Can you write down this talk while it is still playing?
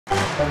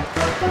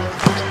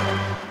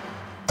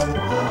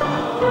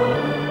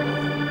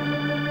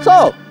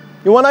So,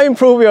 you want to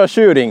improve your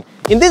shooting?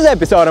 In this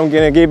episode, I'm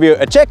going to give you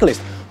a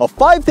checklist of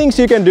 5 things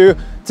you can do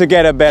to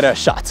get a better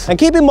shot. And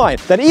keep in mind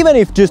that even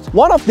if just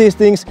one of these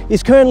things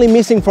is currently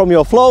missing from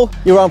your flow,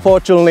 you're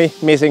unfortunately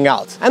missing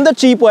out. And the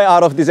cheap way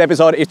out of this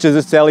episode is to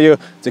just tell you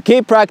to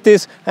keep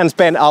practice and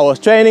spend hours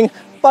training.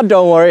 But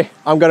don't worry,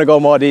 I'm gonna go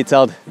more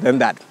detailed than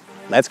that.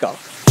 Let's go.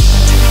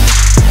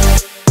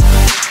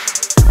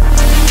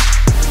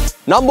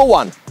 Number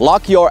 1,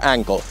 lock your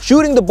ankle.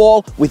 Shooting the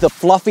ball with a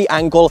fluffy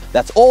ankle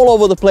that's all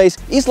over the place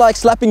is like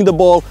slapping the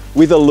ball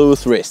with a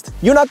loose wrist.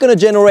 You're not gonna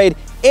generate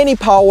any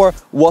power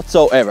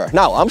whatsoever.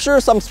 Now, I'm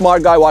sure some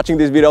smart guy watching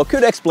this video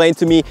could explain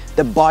to me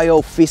the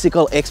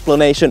biophysical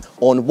explanation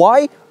on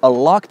why a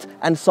locked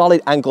and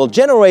solid ankle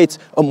generates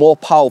a more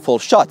powerful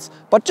shot.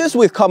 But just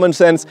with common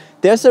sense,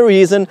 there's a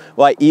reason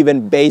why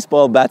even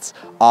baseball bats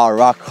are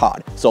rock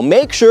hard. So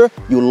make sure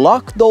you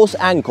lock those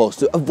ankles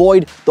to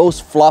avoid those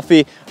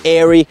fluffy,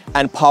 airy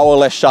and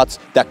powerless shots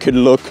that could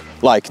look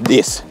like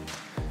this.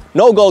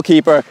 No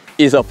goalkeeper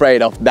is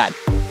afraid of that.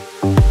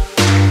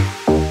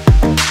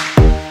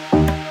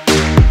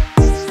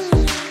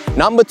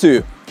 Number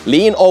 2,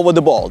 lean over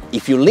the ball.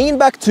 If you lean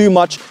back too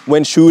much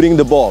when shooting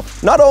the ball,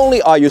 not only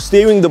are you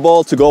steering the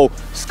ball to go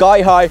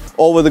sky high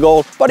over the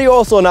goal, but you're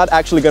also not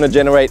actually going to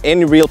generate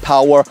any real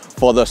power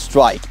for the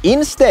strike.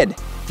 Instead,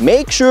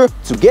 make sure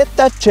to get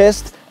that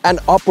chest and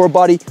upper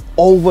body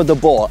over the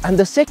ball. And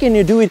the second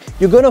you do it,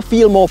 you're going to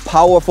feel more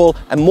powerful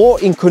and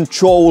more in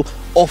control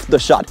of the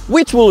shot,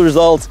 which will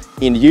result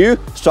in you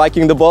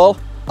striking the ball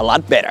a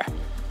lot better.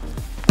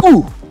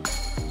 Ooh!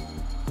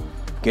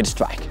 Good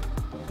strike.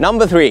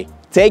 Number 3,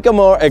 take a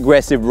more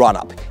aggressive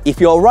run-up.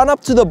 If your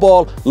run-up to the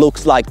ball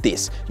looks like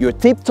this, you're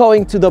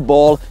tiptoeing to the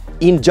ball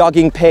in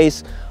jogging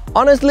pace,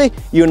 honestly,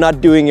 you're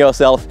not doing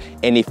yourself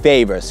any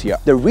favors here.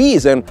 The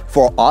reason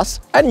for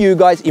us and you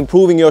guys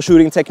improving your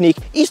shooting technique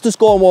is to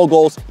score more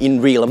goals in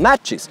real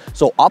matches.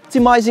 So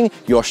optimizing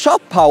your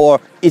shot power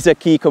is a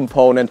key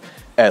component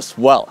as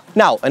well.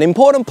 Now, an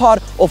important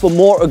part of a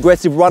more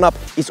aggressive run-up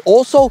is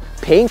also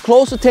paying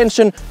close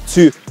attention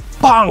to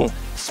bang!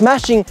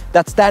 Smashing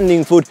that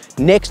standing foot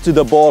next to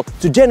the ball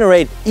to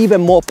generate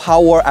even more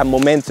power and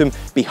momentum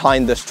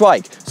behind the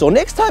strike. So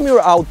next time you're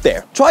out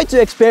there, try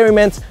to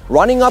experiment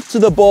running up to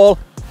the ball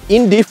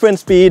in different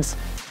speeds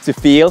to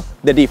feel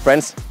the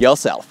difference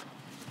yourself.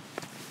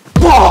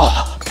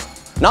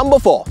 Number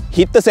 4,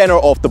 hit the center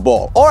of the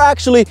ball, or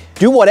actually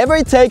do whatever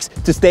it takes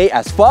to stay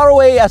as far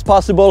away as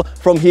possible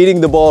from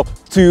hitting the ball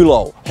too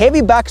low.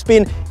 Heavy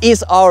backspin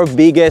is our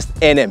biggest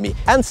enemy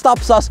and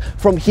stops us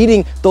from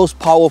hitting those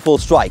powerful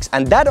strikes.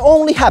 And that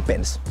only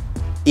happens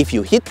if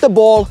you hit the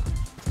ball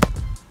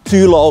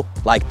too low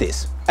like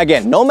this.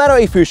 Again, no matter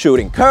if you're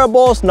shooting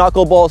curveballs,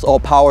 knuckleballs or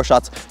power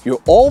shots,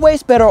 you're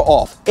always better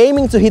off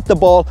aiming to hit the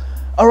ball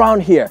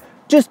around here,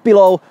 just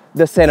below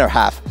the center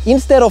half,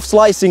 instead of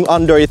slicing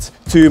under it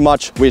too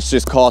much, which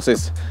just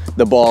causes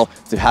the ball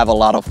to have a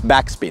lot of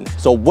backspin.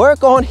 So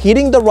work on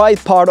hitting the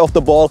right part of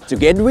the ball to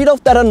get rid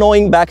of that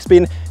annoying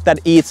backspin that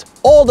eats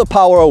all the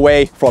power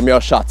away from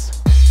your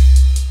shots.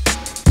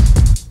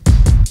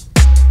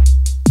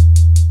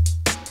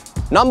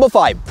 Number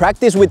 5,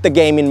 practice with the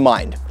game in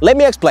mind. Let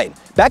me explain.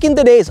 Back in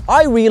the days,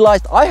 I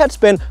realized I had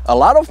spent a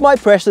lot of my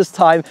precious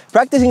time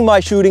practicing my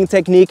shooting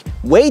technique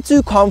way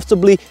too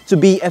comfortably to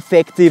be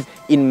effective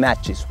in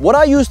matches. What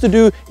I used to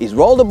do is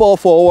roll the ball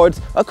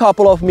forwards a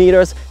couple of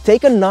meters,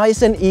 take a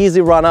nice and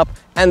easy run up,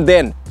 and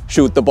then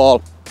shoot the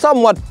ball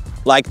somewhat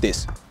like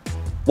this.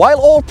 While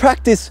all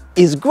practice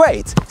is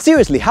great,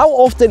 seriously, how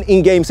often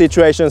in game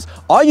situations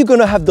are you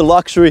gonna have the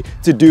luxury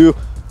to do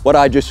what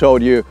I just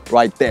showed you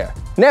right there?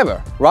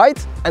 Never,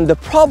 right? And the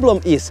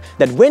problem is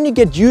that when you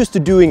get used to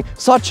doing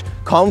such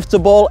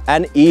comfortable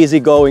and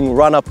easygoing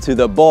run up to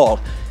the ball,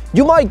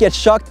 you might get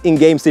shocked in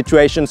game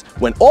situations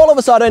when all of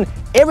a sudden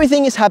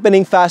everything is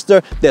happening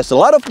faster, there's a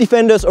lot of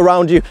defenders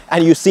around you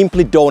and you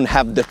simply don't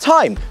have the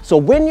time. So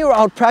when you're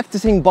out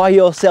practicing by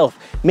yourself,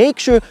 make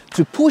sure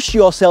to push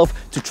yourself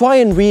to try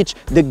and reach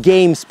the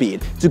game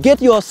speed, to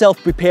get yourself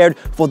prepared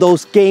for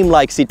those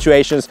game-like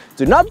situations,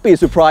 to not be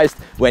surprised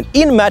when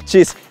in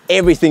matches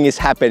everything is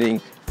happening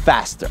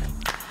faster.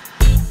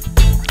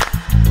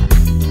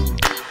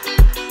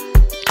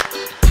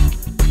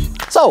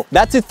 So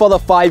that's it for the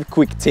 5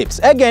 quick tips.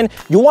 Again,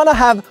 you want to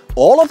have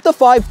all of the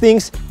 5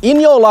 things in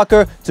your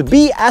locker to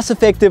be as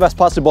effective as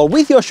possible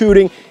with your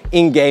shooting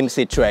in game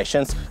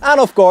situations. And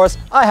of course,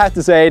 I have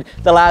to say it,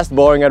 the last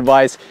boring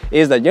advice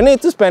is that you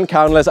need to spend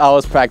countless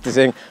hours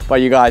practicing, but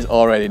you guys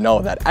already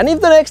know that. And if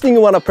the next thing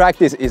you want to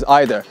practice is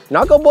either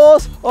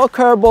knuckleballs or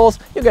curveballs,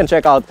 you can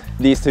check out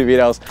these 2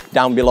 videos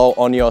down below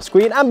on your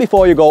screen. And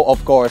before you go,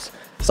 of course,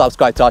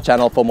 subscribe to our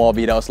channel for more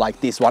videos like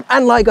this one,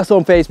 and like us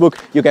on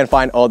Facebook. You can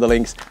find all the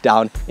links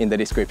down in the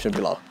description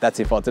below. That's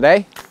it for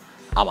today.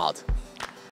 I'm out.